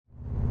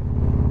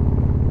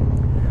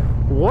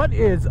What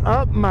is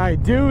up, my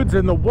dudes,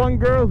 and the one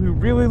girl who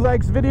really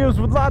likes videos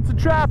with lots of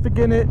traffic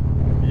in it?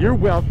 You're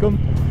welcome.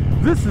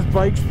 This is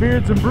Bike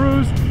Spirits and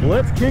Brews.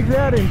 Let's kick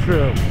that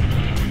intro.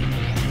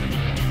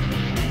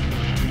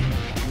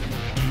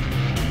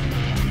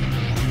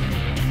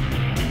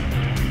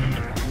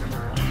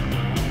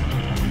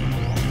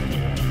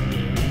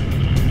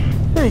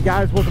 Hey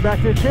guys, welcome back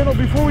to the channel.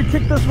 Before we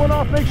kick this one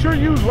off, make sure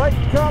you like,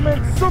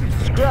 comment,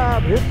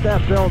 subscribe, hit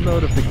that bell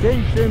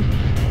notification.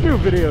 New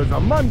videos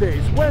on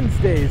Mondays,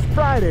 Wednesdays,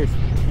 Fridays.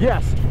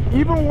 Yes,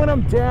 even when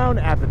I'm down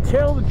at the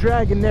tail of the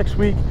dragon next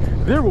week,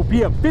 there will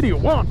be a video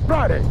on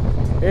Friday.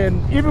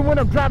 And even when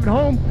I'm driving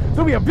home,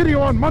 there'll be a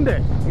video on Monday.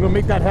 I'm gonna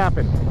make that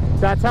happen.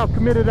 That's how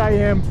committed I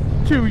am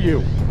to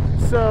you.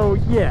 So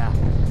yeah,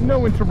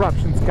 no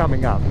interruptions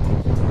coming up.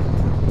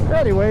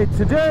 Anyway,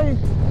 today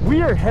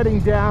we are heading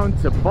down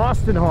to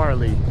Boston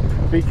Harley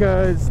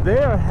because they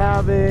are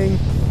having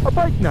a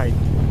bike night.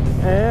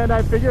 And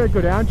I figured I'd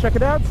go down, check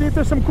it out, see if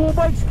there's some cool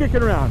bikes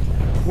kicking around.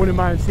 Wouldn't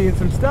mind seeing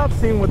some stuff,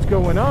 seeing what's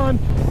going on.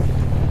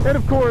 And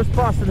of course,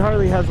 Boston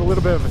Harley has a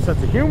little bit of a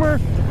sense of humor,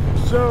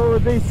 so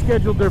they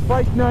scheduled their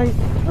bike night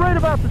right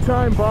about the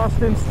time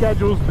Boston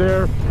schedules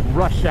their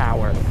rush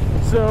hour.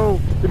 So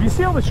if you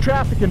see all this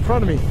traffic in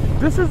front of me,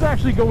 this is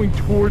actually going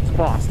towards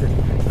Boston.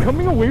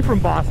 Coming away from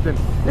Boston,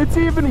 it's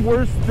even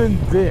worse than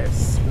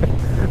this.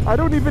 I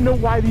don't even know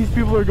why these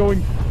people are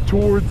going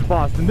towards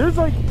Boston.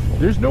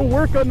 There's no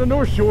work on the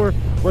North Shore.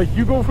 Like,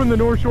 you go from the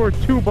North Shore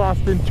to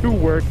Boston to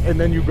work and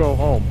then you go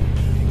home.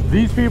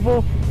 These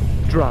people,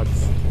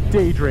 drugs,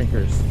 day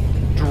drinkers,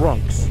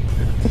 drunks.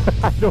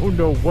 I don't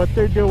know what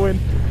they're doing.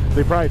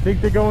 They probably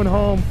think they're going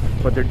home,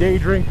 but they're day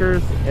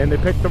drinkers and they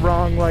picked the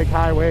wrong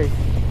highway.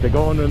 They're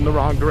going in the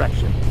wrong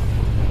direction.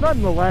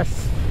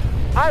 Nonetheless,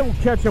 I will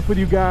catch up with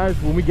you guys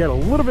when we get a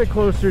little bit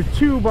closer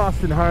to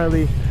Boston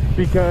Harley,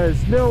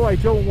 because no, I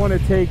don't want to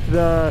take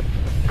the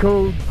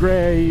code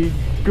gray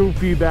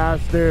goofy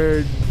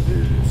bastard.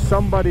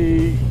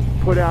 Somebody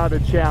put out a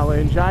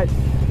challenge. I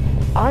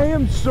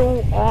am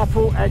so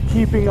awful at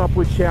keeping up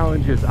with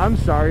challenges. I'm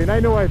sorry, and I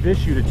know I've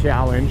issued a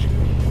challenge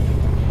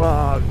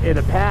in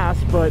the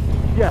past, but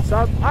yes,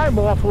 I'm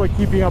awful at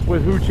keeping up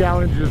with who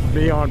challenges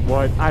me on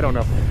what. I don't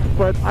know,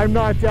 but I'm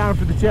not down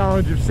for the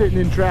challenge of sitting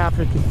in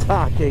traffic and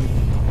talking.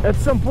 At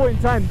some point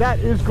in time, that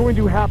is going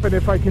to happen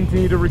if I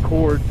continue to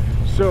record.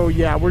 So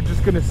yeah, we're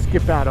just gonna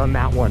skip out on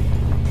that one.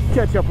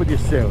 Catch up with you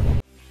soon.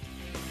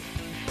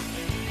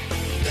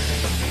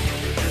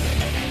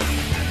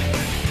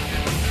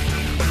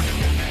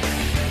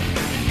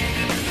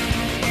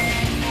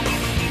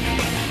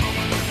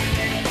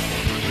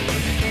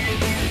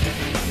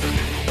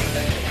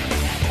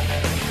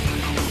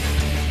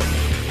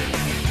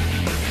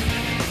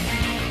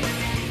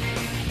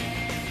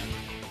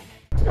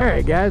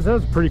 Alright guys, that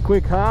was a pretty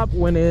quick hop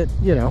when you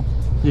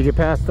get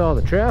past all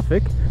the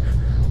traffic.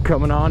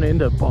 Coming on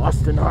into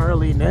Boston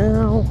Harley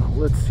now.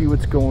 Let's see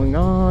what's going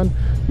on.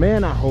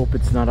 Man, I hope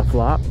it's not a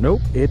flop.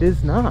 Nope, it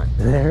is not.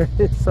 There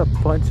is a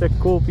bunch of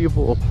cool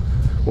people,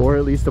 or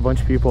at least a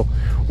bunch of people.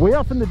 Way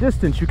off in the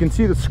distance, you can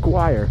see the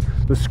Squire.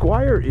 The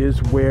Squire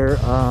is where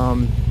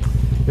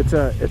it's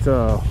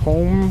a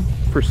home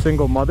for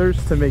single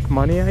mothers to make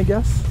money, I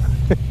guess.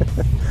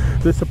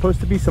 There's supposed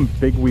to be some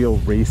big wheel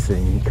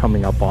racing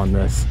coming up on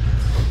this.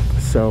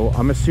 So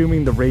I'm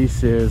assuming the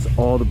race is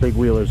all the big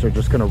wheelers are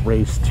just going to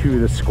race to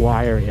the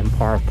Squire and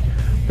park,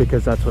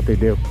 because that's what they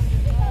do.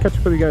 Catch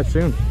up with you guys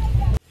soon.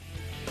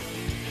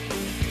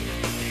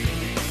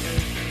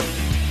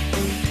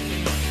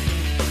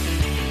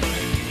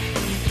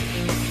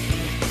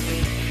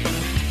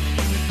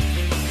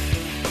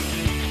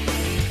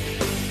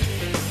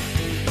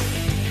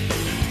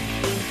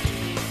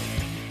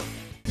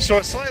 So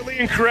it's slightly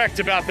incorrect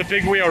about the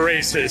big wheel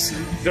races.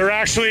 They're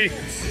actually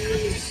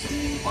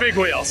big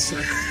wheels.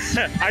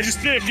 I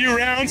just did a few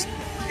rounds.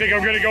 I think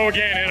I'm gonna go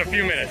again in a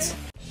few minutes.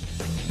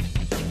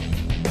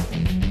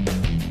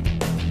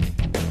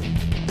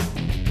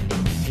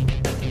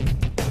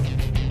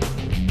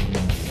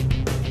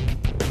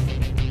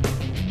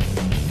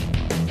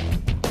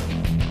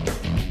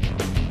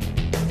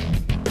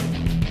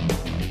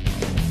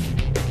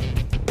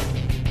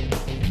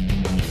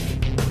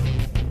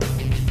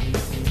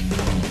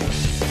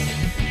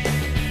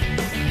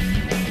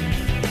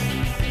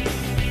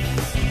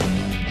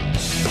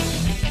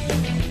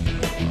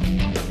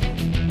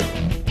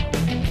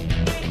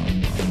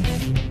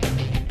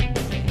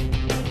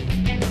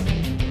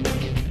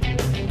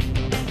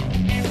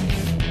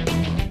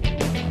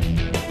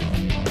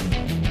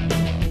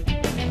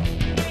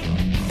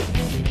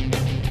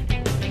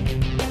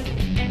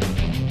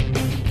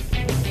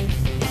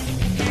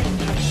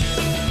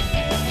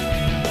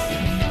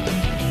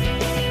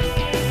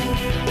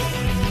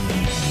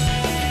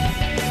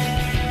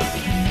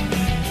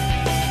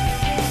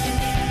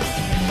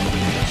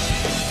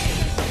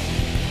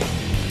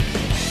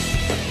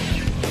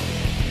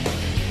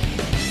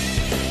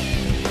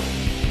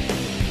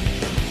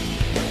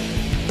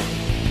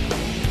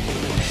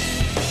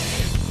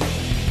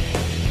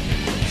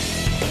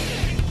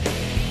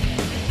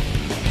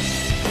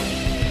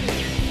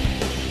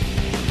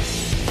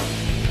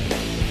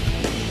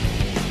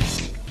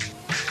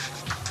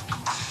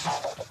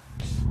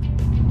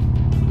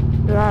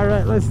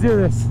 let's do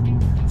this.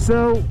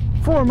 So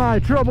for my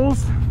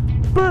troubles,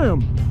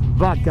 boom,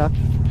 vodka.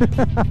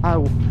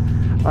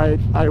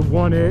 I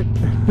won it,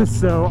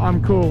 so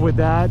I'm cool with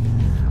that.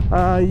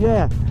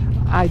 Yeah,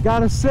 I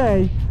gotta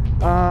say,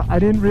 I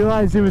didn't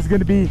realize it was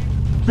gonna be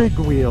big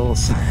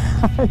wheels.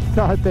 I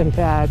thought they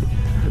had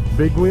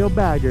big wheel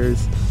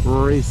baggers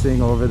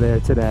racing over there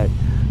today.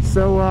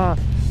 So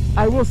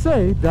I will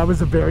say that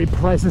was a very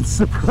pleasant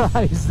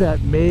surprise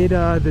that made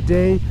the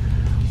day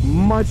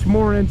much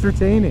more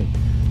entertaining.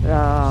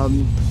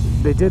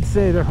 They did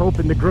say they're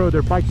hoping to grow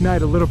their bike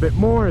night a little bit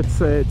more. It's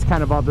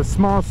kind of on the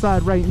small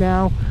side right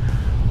now,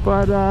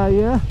 but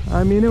yeah,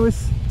 I mean,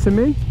 to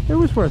me it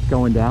was worth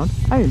going down.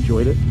 I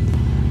enjoyed it.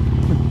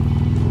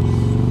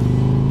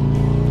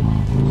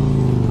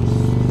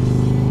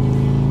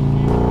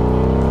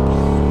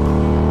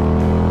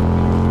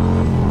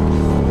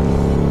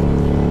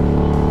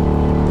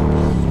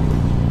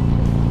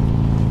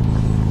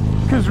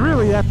 Because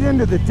really, at the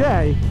end of the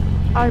day,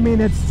 I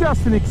mean, it's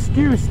just an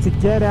excuse to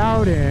get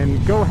out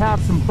and go have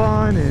some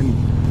fun and,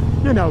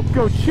 you know,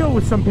 go chill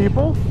with some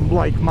people,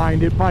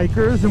 like-minded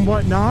bikers and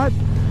whatnot,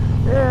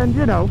 and,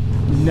 you know,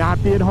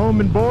 not be at home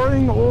and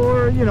boring,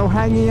 or, you know,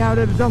 hanging out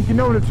at a Dunkin'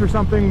 Donuts or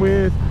something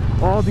with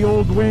all the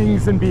old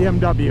wings and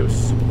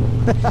BMWs.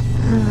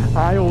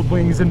 Hi, old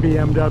wings and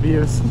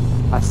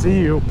BMWs. I see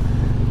you.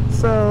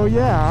 So,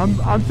 yeah,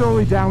 I'm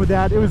totally down with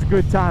that. It was a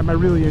good time. I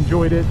really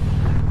enjoyed it.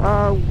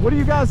 What do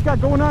you guys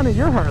got going on at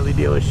your Harley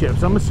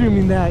dealerships? I'm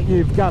assuming that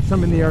you've got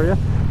some in the area.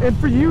 And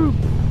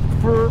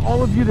for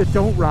all of you that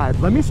don't ride,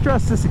 let me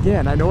stress this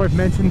again. I know I've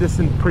mentioned this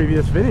in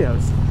previous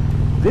videos.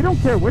 They don't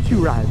care what you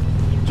ride.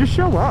 Just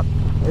show up.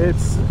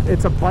 It's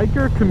a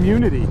biker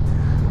community.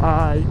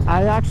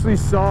 I actually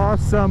saw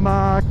some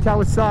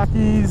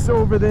Kawasaki's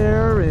over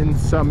there, and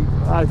some,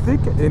 I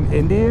think, an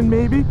Indian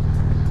maybe.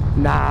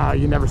 Nah,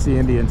 you never see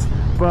Indians.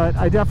 But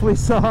I definitely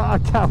saw a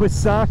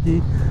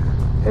Kawasaki.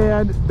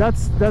 And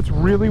that's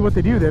really what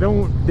they do. They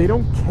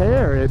don't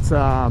care. It's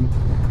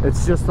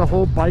just the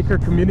whole biker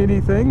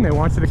community thing. They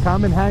want you to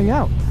come and hang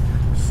out.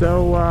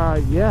 So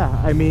yeah,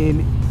 I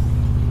mean,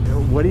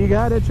 what do you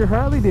got at your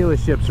Harley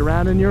dealerships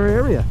around in your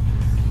area?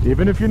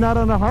 Even if you're not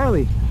on a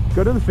Harley,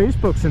 go to the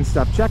Facebooks and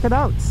stuff, check it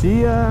out,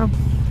 see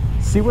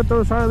what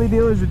those Harley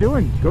dealers are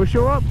doing. Go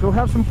show up, go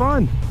have some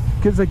fun,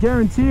 because I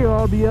guarantee you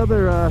all the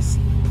other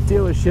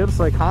dealerships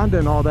like Honda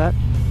and all that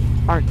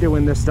aren't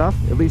doing this stuff,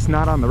 at least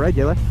not on the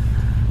regular.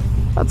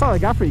 That's all I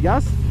got for you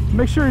guys.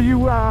 Make sure you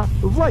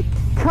like,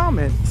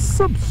 comment,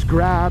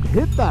 subscribe,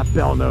 hit that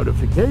bell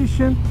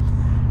notification,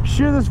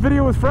 share this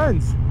video with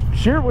friends,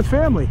 share it with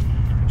family,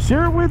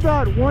 share it with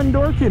that one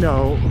dork you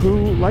know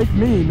who, like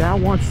me, now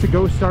wants to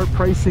go start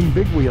pricing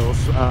big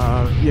wheels,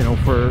 you know,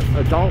 for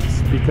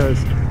adults,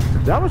 because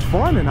that was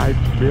fun and I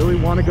really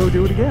want to go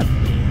do it again.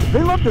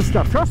 They love this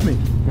stuff, trust me,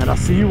 and I'll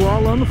see you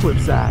all on the flip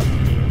side.